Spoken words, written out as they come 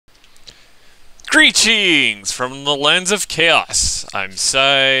Greetings from the lands of chaos. I'm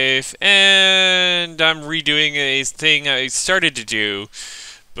Scythe, and I'm redoing a thing I started to do,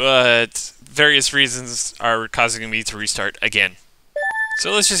 but various reasons are causing me to restart again.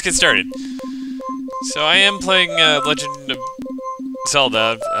 So let's just get started. So I am playing Legend of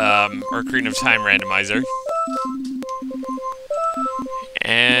Zelda, Ocarina of Time Randomizer.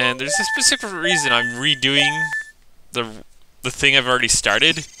 And there's a specific reason I'm redoing the thing I've already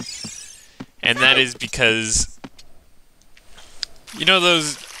started. And that is because, you know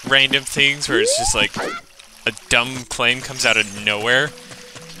those random things where it's just like a dumb claim comes out of nowhere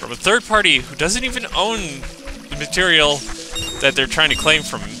from a third party who doesn't even own the material that they're trying to claim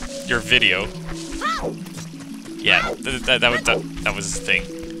from your video? Yeah, that was the thing.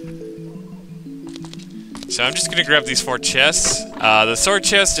 So I'm just gonna grab these 4 chests. The sword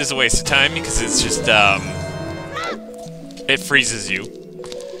chest is a waste of time because it's just, it freezes you.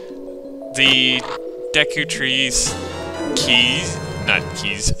 The Deku Tree's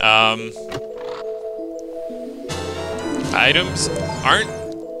items aren't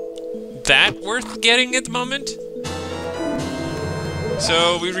that worth getting at the moment.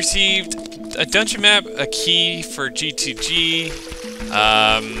 So we received a dungeon map, a key for G2G,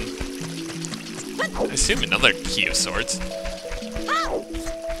 I assume another key of sorts.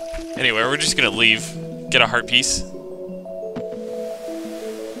 Anyway, we're just gonna leave, get a heart piece.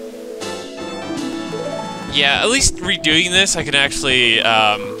 Yeah, at least redoing this, I can actually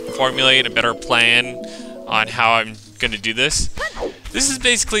formulate a better plan on how I'm going to do this. This is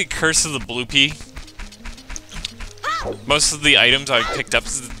basically Curse of the Blupee. Most of the items I've picked up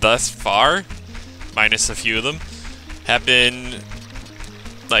thus far, minus a few of them, have been,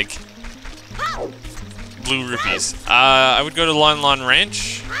 like, blue rupees. I would go to Lon Lon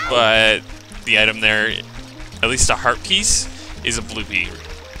Ranch, but the item there, at least a heart piece, is a Blupee.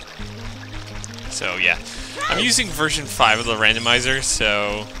 So, yeah. I'm using version 5 of the randomizer,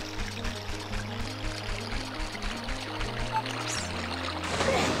 so...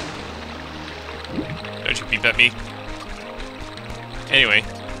 Don't you beep at me. Anyway.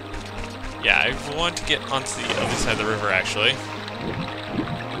 Yeah, I want to get onto the other side of the river, actually.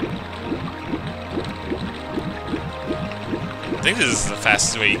 I think this is the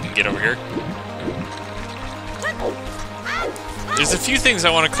fastest way you can get over here. There's a few things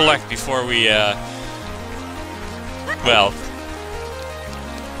I want to collect before we, well,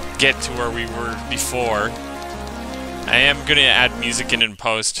 get to where we were before. I am going to add music in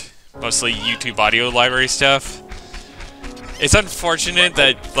post, mostly YouTube audio library stuff. It's unfortunate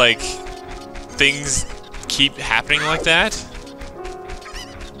that, like, things keep happening like that.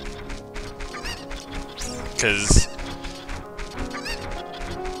 Because,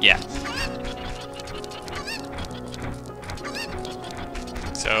 yeah.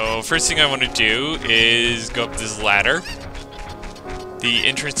 So, first thing I want to do is go up this ladder. The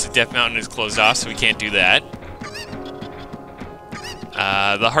entrance to Death Mountain is closed off, so we can't do that.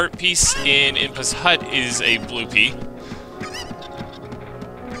 The heart piece in Impa's hut is a Blupee.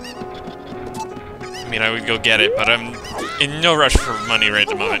 I mean, I would go get it, but I'm in no rush for money right at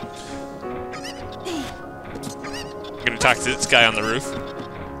the moment. I'm gonna talk to this guy on the roof.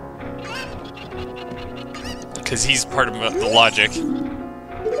 Because he's part of the logic.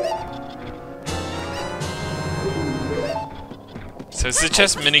 So it's the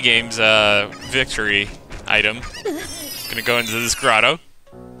chess minigames victory item. Gonna go into this grotto.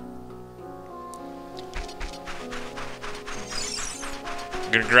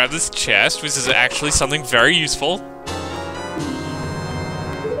 I'm gonna grab this chest, which is actually something very useful.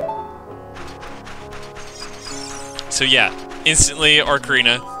 So yeah, instantly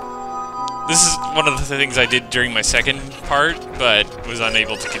Ocarina. This is one of the things I did during my second part, but was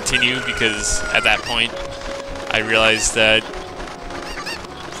unable to continue because at that point I realized that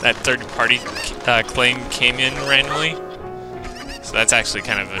that third-party claim came in randomly, so that's actually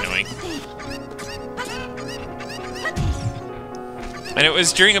kind of annoying. And it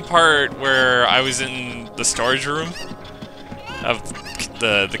was during a part where I was in the storage room of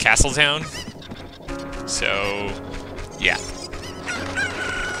the castle town, so yeah.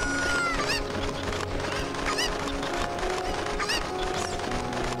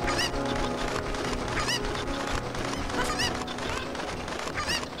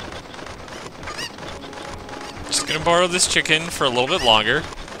 Gonna borrow this chicken for a little bit longer.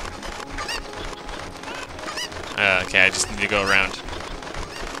 Okay, I just need to go around.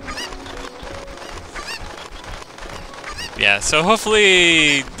 Yeah, so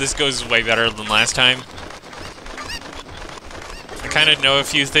hopefully this goes way better than last time. I kind of know a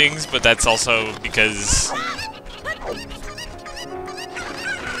few things, but that's also because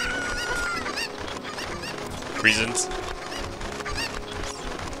reasons.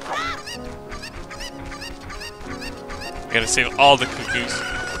 I gotta save all the cuckoos.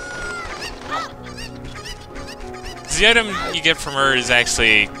 The item you get from her is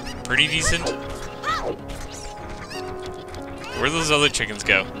actually pretty decent. Where'd those other chickens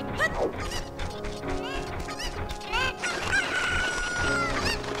go?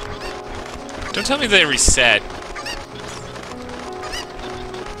 Don't tell me they reset.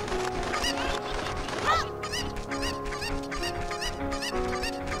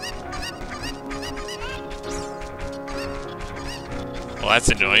 Well, that's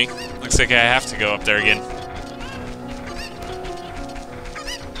annoying. Looks like I have to go up there again.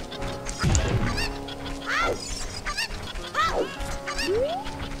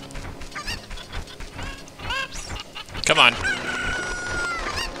 Come on.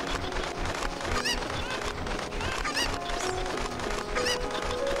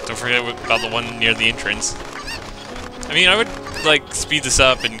 Don't forget about the one near the entrance. I mean, I would, like, speed this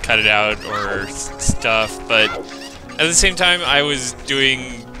up and cut it out or stuff, but at the same time, I was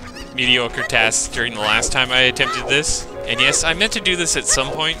doing mediocre tasks during the last time I attempted this. And yes, I meant to do this at some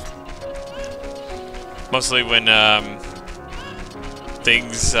point. Mostly when,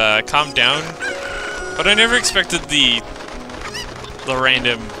 things, calmed down. But I never expected the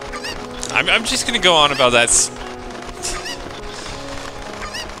random... I'm just gonna go on about that.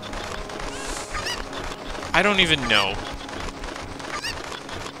 I don't even know.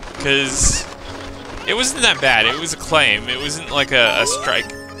 Because it wasn't that bad. It was a claim. It wasn't like a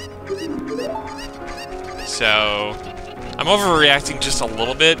strike. So I'm overreacting just a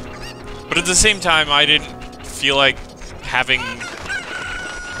little bit. But at the same time, I didn't feel like having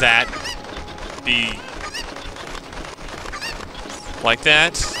that be like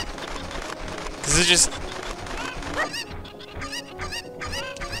that. Because it just...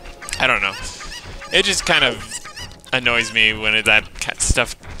 I don't know. It just kind of annoys me when that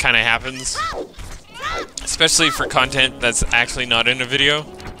stuff kind of happens. Especially for content that's actually not in a video.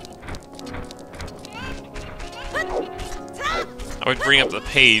 I would bring up the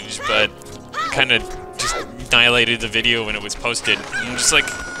page, but it kind of just annihilated the video when it was posted. And I'm just like,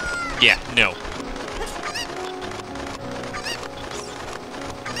 yeah, no.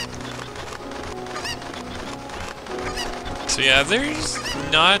 So yeah, there's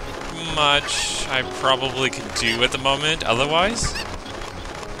not much I probably can do at the moment otherwise.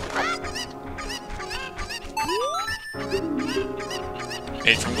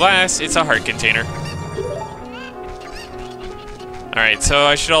 Made from glass, it's a heart container. Alright, so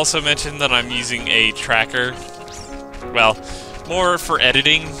I should also mention that I'm using a tracker. Well, more for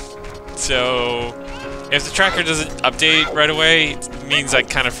editing. So if the tracker doesn't update right away, it means I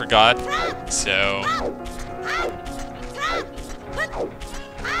kind of forgot. So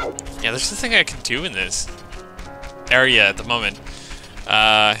yeah, there's nothing I can do in this area at the moment.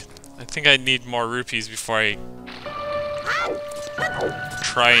 I think I need more rupees before I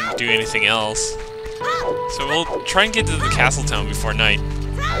try and do anything else. So we'll try and get to the castle town before night.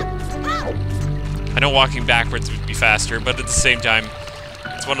 I know walking backwards would be faster, but at the same time,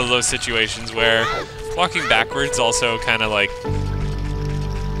 it's one of those situations where walking backwards also kind of like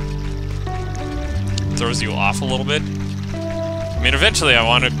throws you off a little bit. I mean, eventually I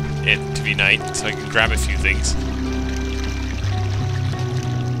want it to be night so I can grab a few things.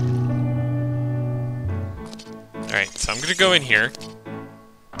 Alright, so I'm gonna go in here.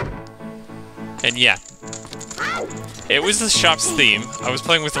 And yeah, it was the shop's theme. I was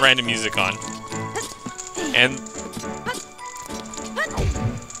playing with the random music on. And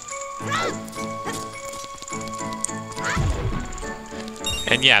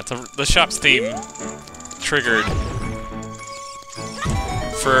yeah, the shop's theme triggered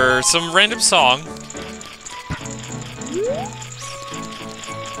for some random song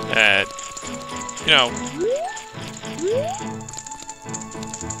that, you know,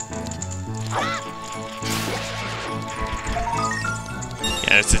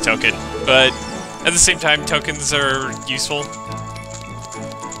 yeah, it's a token, but at the same time, tokens are useful.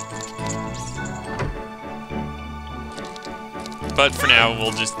 But for now,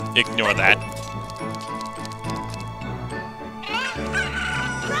 we'll just ignore that.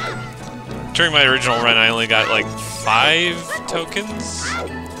 During my original run, I only got like 5 tokens.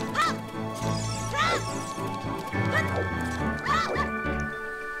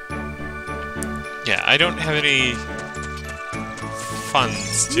 Yeah, I don't have any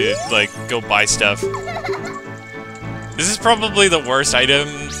funds to, like, go buy stuff. This is probably the worst item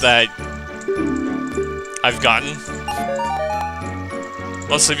that I've gotten.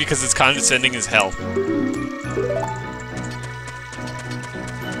 Mostly because it's condescending as hell.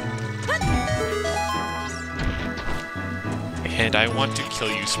 And I want to kill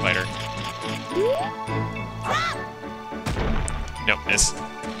you, spider. Nope, miss.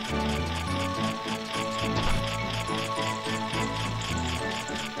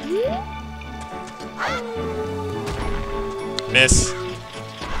 Miss.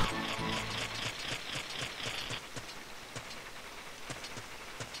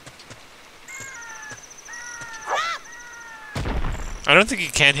 I don't think you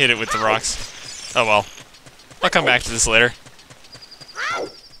can hit it with the rocks. Oh well. I'll come back to this later.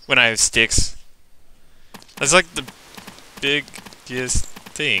 When I have sticks. That's like the biggest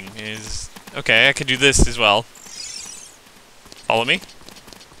thing is... Okay, I can do this as well. Follow me?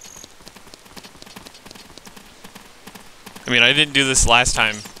 I mean, I didn't do this last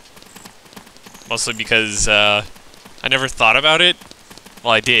time. Mostly because, I never thought about it.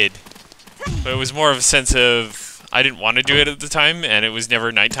 Well, I did. But it was more of a sense of... I didn't want to do it at the time, and it was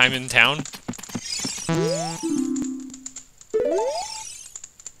never nighttime in town.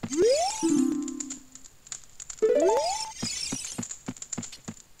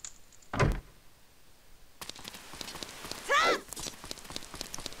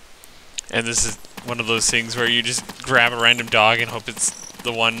 And this is one of those things where you just grab a random dog and hope it's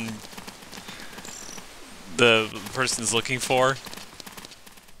the one the person's looking for.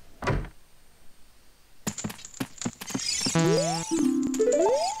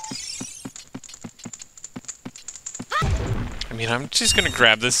 I mean, I'm just gonna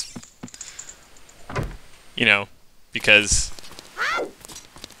grab this, you know, because...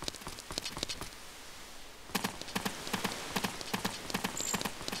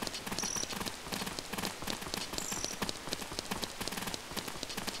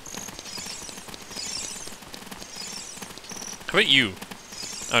 How about you?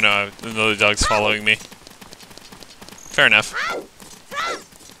 Oh no, another dog's following me. Fair enough.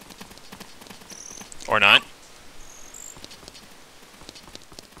 Or not.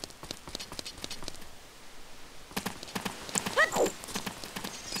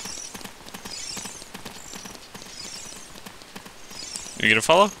 You gonna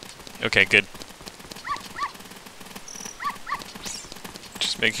follow? Okay, good.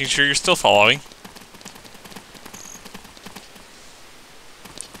 Just making sure you're still following.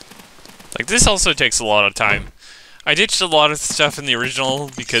 Like, this also takes a lot of time. I ditched a lot of stuff in the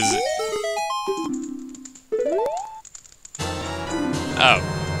original because...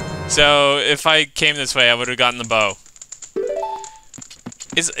 Oh. So, if I came this way, I would have gotten the bow.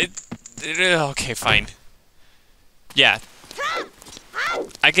 Is it... Okay, fine. Yeah.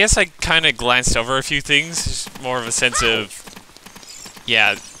 I guess I kind of glanced over a few things. Just more of a sense of...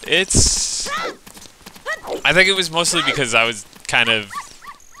 Yeah, it's... I think it was mostly because I was kind of...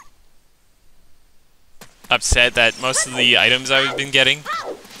 upset that most of the items I've been getting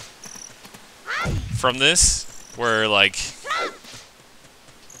from this were, like,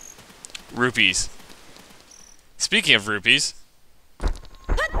 rupees. Speaking of rupees...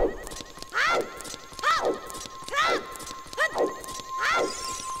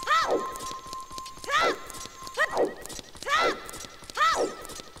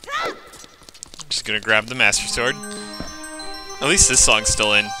 Just gonna grab the Master Sword. At least this song's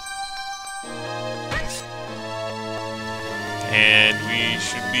still in. And we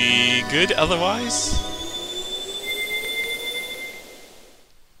should be good otherwise.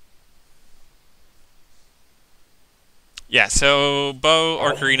 Yeah, so bow,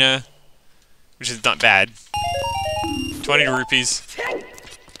 Ocarina, which is not bad. 20 rupees.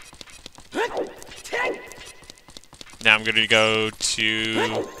 Now I'm going to go to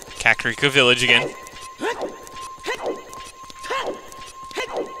Kakariko Village again.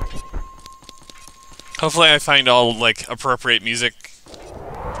 Hopefully I find all, like, appropriate music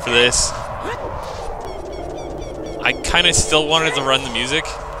for this. I kind of still wanted to run the music,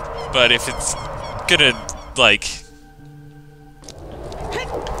 but if it's gonna, like,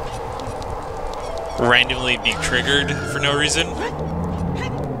 randomly be triggered for no reason,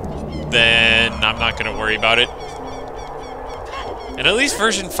 then I'm not gonna worry about it. And at least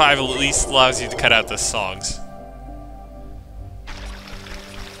version 5 at least allows you to cut out the songs.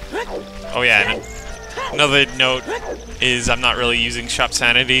 Oh yeah, and another note is I'm not really using Shop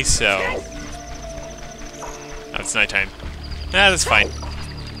Sanity, so... Oh, it's nighttime. Nah, that's fine.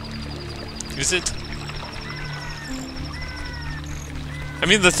 Is it? I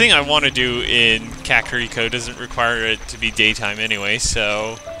mean, the thing I want to do in Kakariko doesn't require it to be daytime anyway,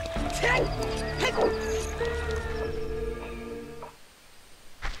 so...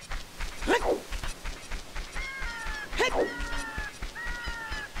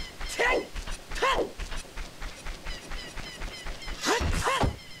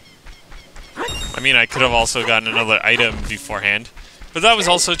 My mean, I could have also gotten another item beforehand, but that was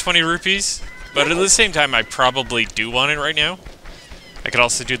also 20 rupees. But at the same time, I probably do want it right now. I could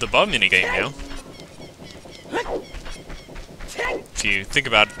also do the bow minigame now. If you think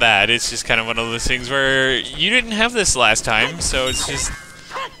about that, it's just kind of one of those things where you didn't have this last time, so it's just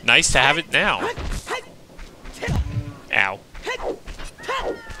nice to have it now. Ow.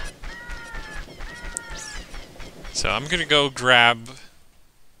 So I'm gonna go grab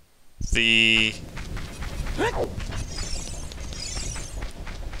the...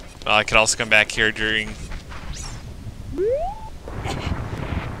 Well, I could also come back here during...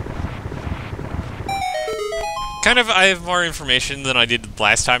 Kind of, I have more information than I did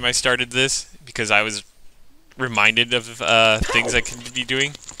last time I started this, because I was reminded of things I could be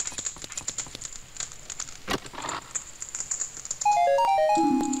doing.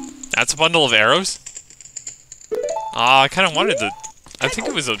 That's a bundle of arrows? I kind of wanted the... I think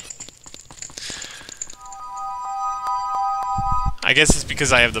it was a... I guess it's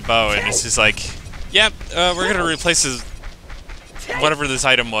because I have the bow, and it's just like... Yep, we're gonna replace this... Whatever this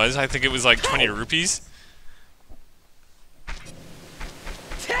item was. I think it was like 20 rupees.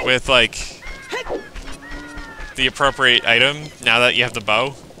 With, like... the appropriate item, now that you have the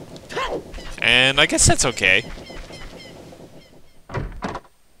bow. And I guess that's okay.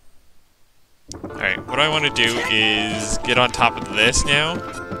 Alright, what I want to do is get on top of this now,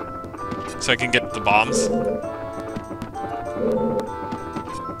 so I can get the bombs.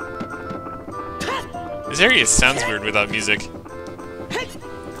 This area sounds weird without music.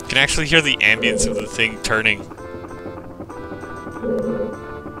 You can actually hear the ambience of the thing turning.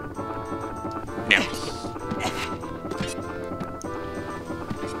 Now.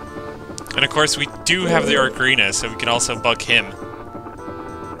 And of course we do have the Ocarina, so we can also bug him.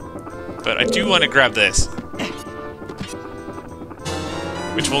 But I do want to grab this,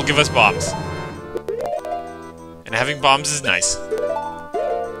 which will give us bombs. And having bombs is nice.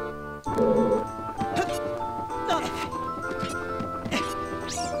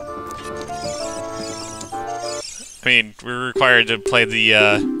 I mean, we're required to play the,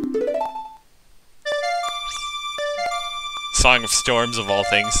 Song of Storms of all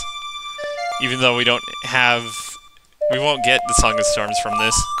things. Even though we don't have... We won't get the Song of Storms from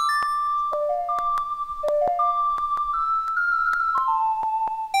this.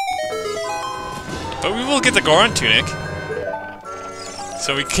 But we will get the Goron Tunic.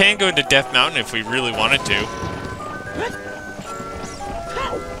 So we can go into Death Mountain if we really wanted to.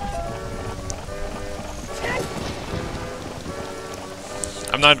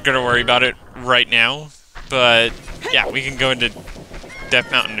 I'm not going to worry about it right now, but yeah, we can go into Death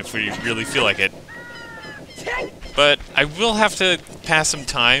Mountain if we really feel like it. But I will have to pass some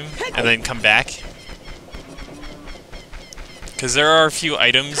time and then come back. Because there are a few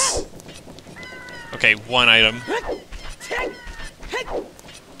items. Okay, one item.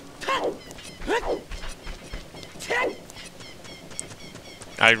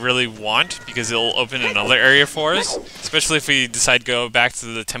 I really want, because it'll open another area for us, especially if we decide to go back to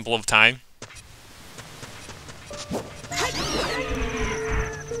the Temple of Time.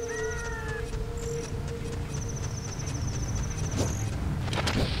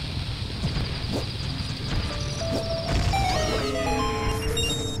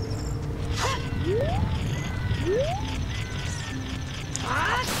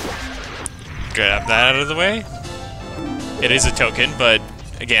 Grab that out of the way. It is a token, but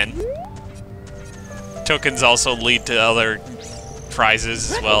again, tokens also lead to other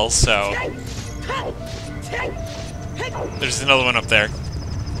prizes as well, so... There's another one up there.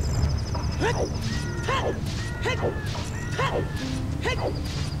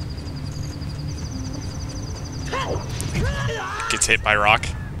 Gets hit by rock.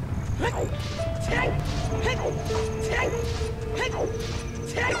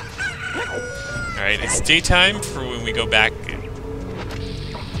 Alright, it's daytime for when we go back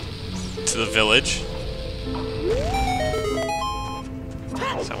to the village.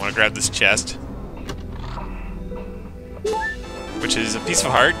 So I want to grab this chest. Which is a piece of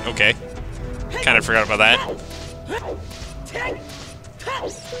heart. Okay. Kind of forgot about that.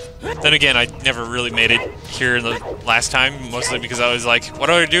 Then again, I never really made it here in the last time, mostly because I was like, what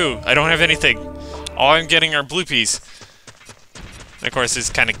do? I don't have anything. All I'm getting are Blupees. And of course,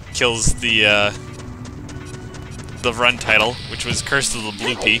 this kind of kills the run title, which was Curse of the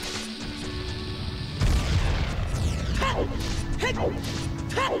Blupee.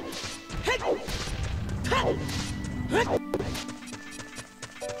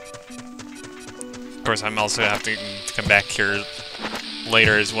 Of course, I'm also having to come back here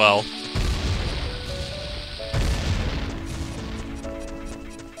later as well.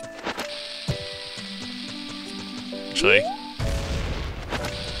 actually.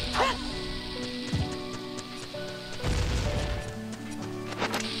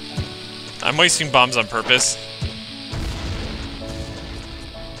 I'm wasting bombs on purpose.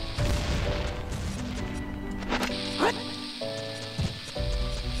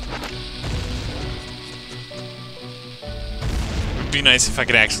 It'd be nice if I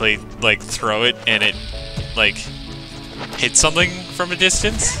could actually, like, throw it and it, like, hit something from a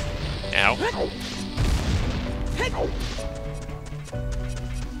distance. Ow.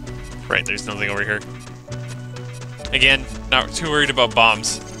 Right, there's nothing over here. Again, not too worried about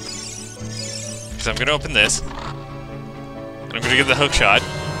bombs. Because I'm going to open this. And I'm going to get the hook shot.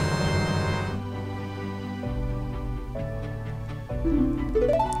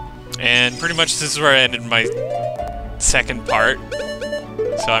 And pretty much this is where I ended my second part.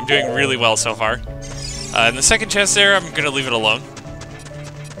 So I'm doing really well so far. In the second chest there, I'm going to leave it alone.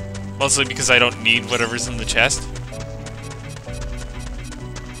 Mostly because I don't need whatever's in the chest.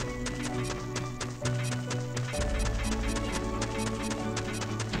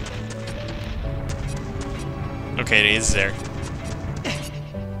 Okay, it is there.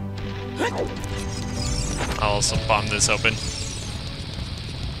 I'll also bomb this open.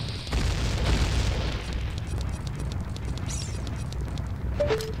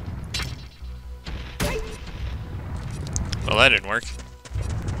 Well, that didn't work.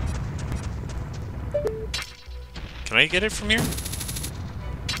 Can I get it from here?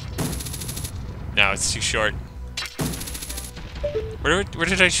 No, it's too short. Where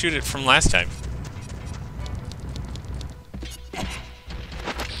did I shoot it from last time?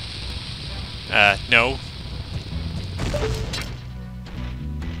 No.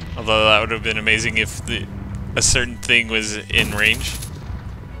 Although that would have been amazing if a certain thing was in range.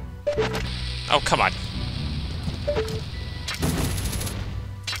 Oh, come on.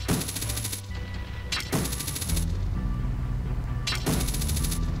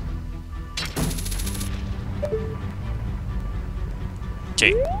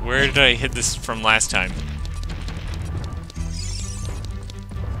 Okay, where did I hit this from last time?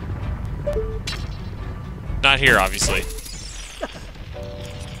 Not here, obviously.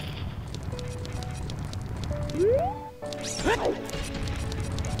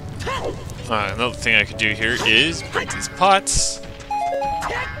 Another thing I could do here is break these pots.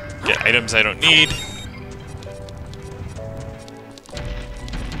 Get items I don't need.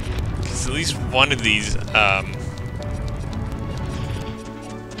 Because at least one of these,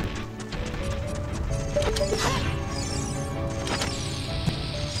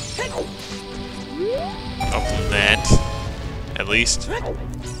 open that, at least.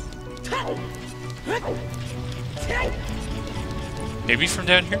 Maybe from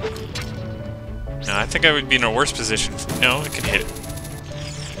down here? No, I think I would be in a worse position. No, I can hit it.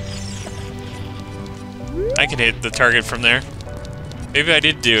 I can hit the target from there. Maybe I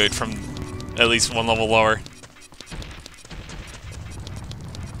did do it from at least one level lower.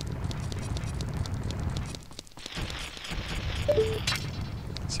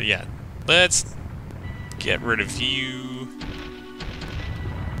 So yeah, let's get rid of you.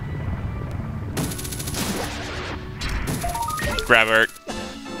 Grab art.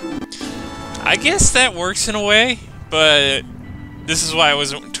 I guess that works in a way, but this is why I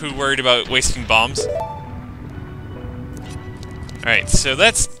wasn't too worried about wasting bombs. Alright, so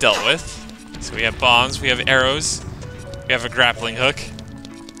that's dealt with. So we have bombs, we have arrows, we have a grappling hook.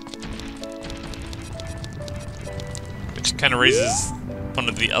 Which kind of raises one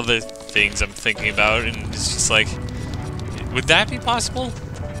of the other things I'm thinking about, and it's just like, would that be possible?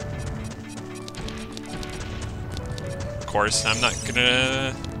 Of course, I'm not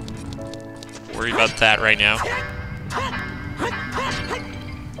gonna worry about that right now.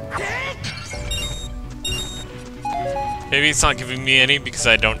 Maybe it's not giving me any because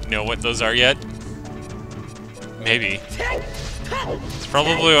I don't know what those are yet. Maybe. It's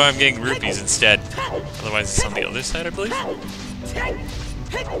probably why I'm getting rupees instead. Otherwise it's on the other side, I believe.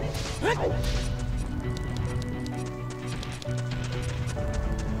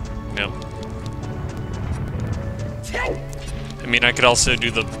 No. I mean, I could also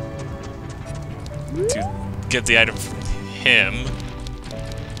do the... to get the item from him.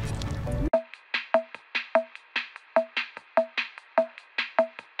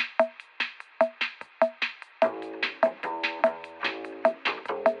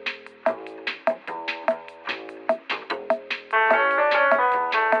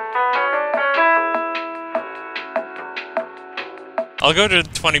 I'll go to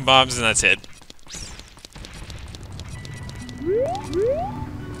 20 bombs and that's it.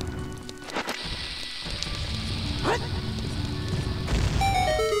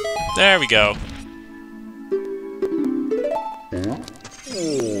 There we go.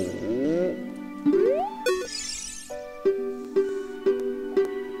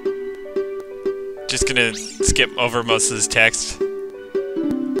 Just gonna skip over most of this text.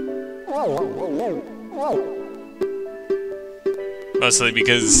 Mostly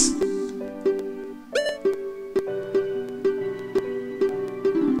because...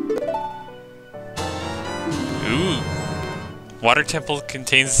 Ooh. Water temple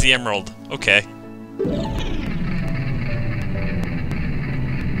contains the emerald. Okay.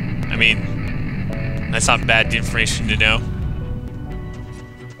 I mean, that's not bad information to know.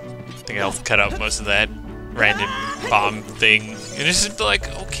 I think I'll cut out most of that random bomb thing. And it's just like,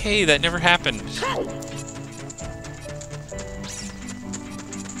 okay, that never happened.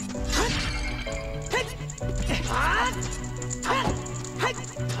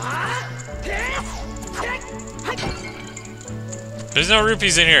 There's no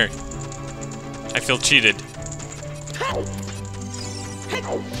rupees in here. I feel cheated.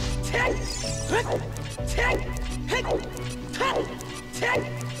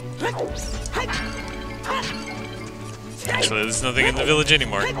 Actually, there's nothing in the village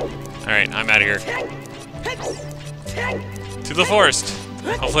anymore. Alright, I'm out of here. To the forest!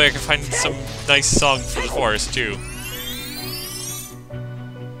 Hopefully I can find some nice song for the forest, too.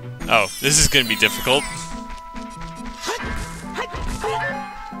 Oh, this is gonna be difficult.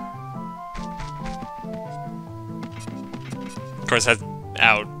 Of course, that's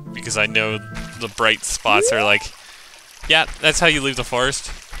out, because I know the bright spots are like... Yeah, that's how you leave the forest.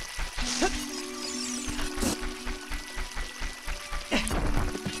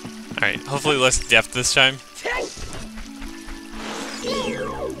 Alright, hopefully less depth this time.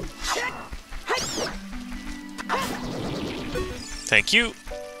 Thank you.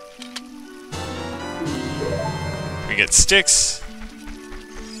 We get sticks.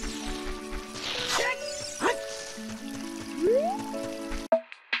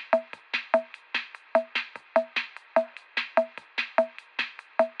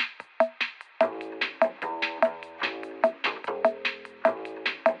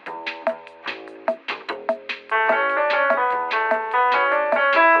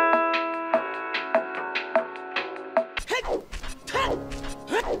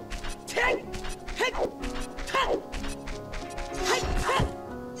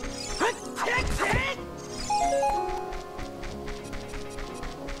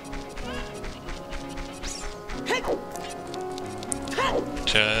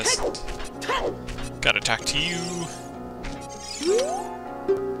 Just gotta talk to you.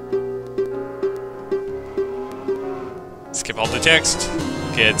 Skip all the text.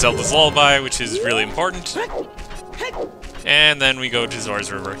 Get Zelda's lullaby, which is really important. And then we go to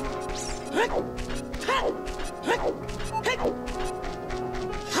Zora's River.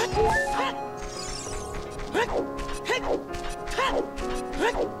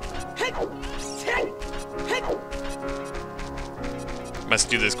 Must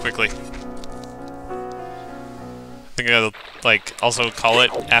do this quickly. I think I'll, like, also call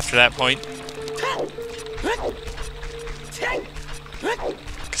it after that point.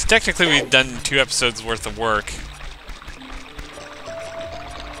 Because technically we've done 2 episodes worth of work.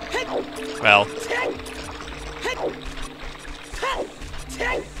 Well.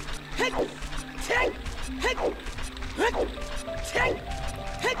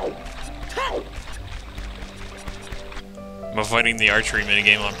 I'm avoiding the archery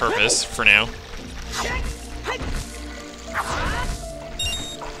minigame on purpose, for now.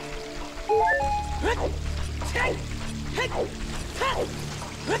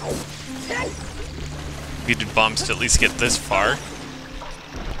 We needed bombs to at least get this far.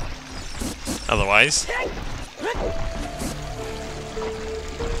 Otherwise...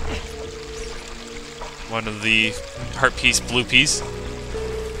 one of the heart piece Blupees.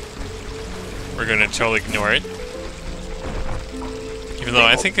 We're gonna totally ignore it. Even though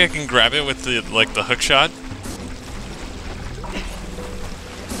I think I can grab it with the, like, the hook shot.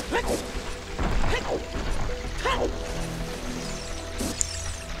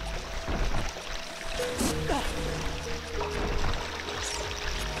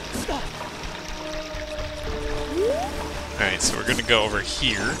 Alright, so we're gonna go over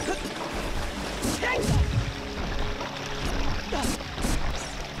here.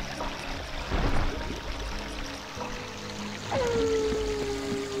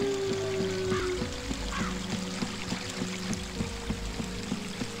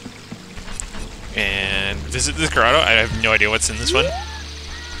 And visit this grotto. I have no idea what's in this one.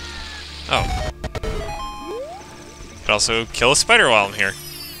 Oh. But also kill a spider while I'm here.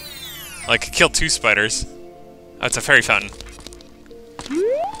 Like, kill 2 spiders. Oh, it's a fairy fountain.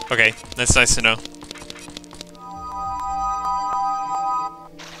 Okay, that's nice to know.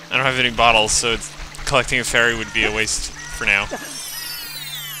 don't have any bottles, so collecting a fairy would be a waste for now.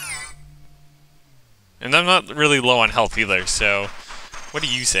 And I'm not really low on health either, so what do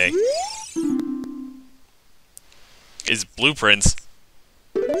you say? Is blueprints.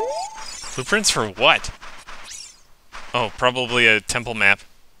 Blueprints for what? Oh, probably a temple map.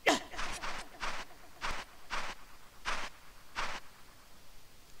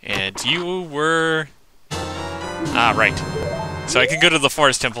 And you were... Ah, right. So I could go to the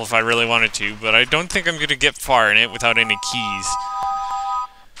forest temple if I really wanted to, but I don't think I'm going to get far in it without any keys.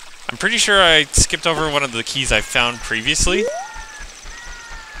 I'm pretty sure I skipped over one of the keys I found previously.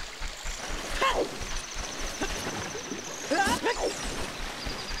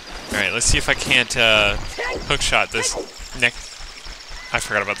 Alright, let's see if I can't hookshot this neck. I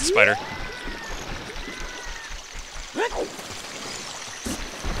forgot about the spider.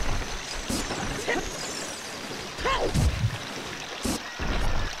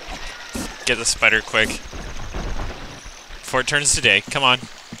 Get the spider quick. Before it turns to day. Come on.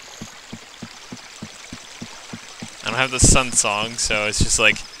 I don't have the sun song, so it's just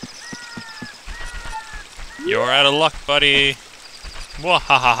like... You're out of luck, buddy!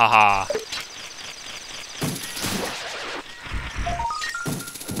 Wahahaha!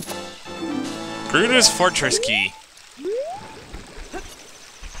 Gruda's Fortress Key.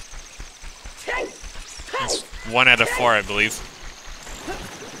 That's 1 out of 4, I believe.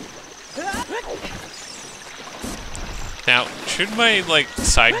 Now, should my, like,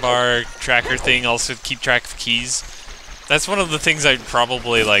 sidebar tracker thing also keep track of keys? That's one of the things I'd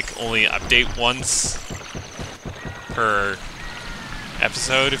probably, like, only update once per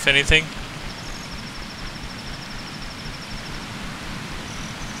episode, if anything.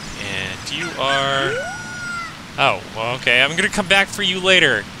 And you are... Oh, well, okay, I'm gonna come back for you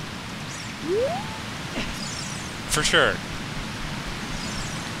later. For sure.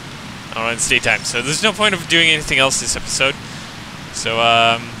 Oh, it's daytime, so there's no point of doing anything else this episode. So,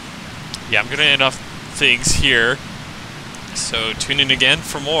 yeah, I'm gonna end off things here. So, tune in again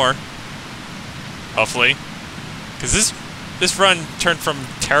for more. Hopefully. Because this run turned from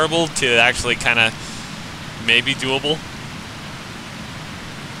terrible to actually kind of maybe doable.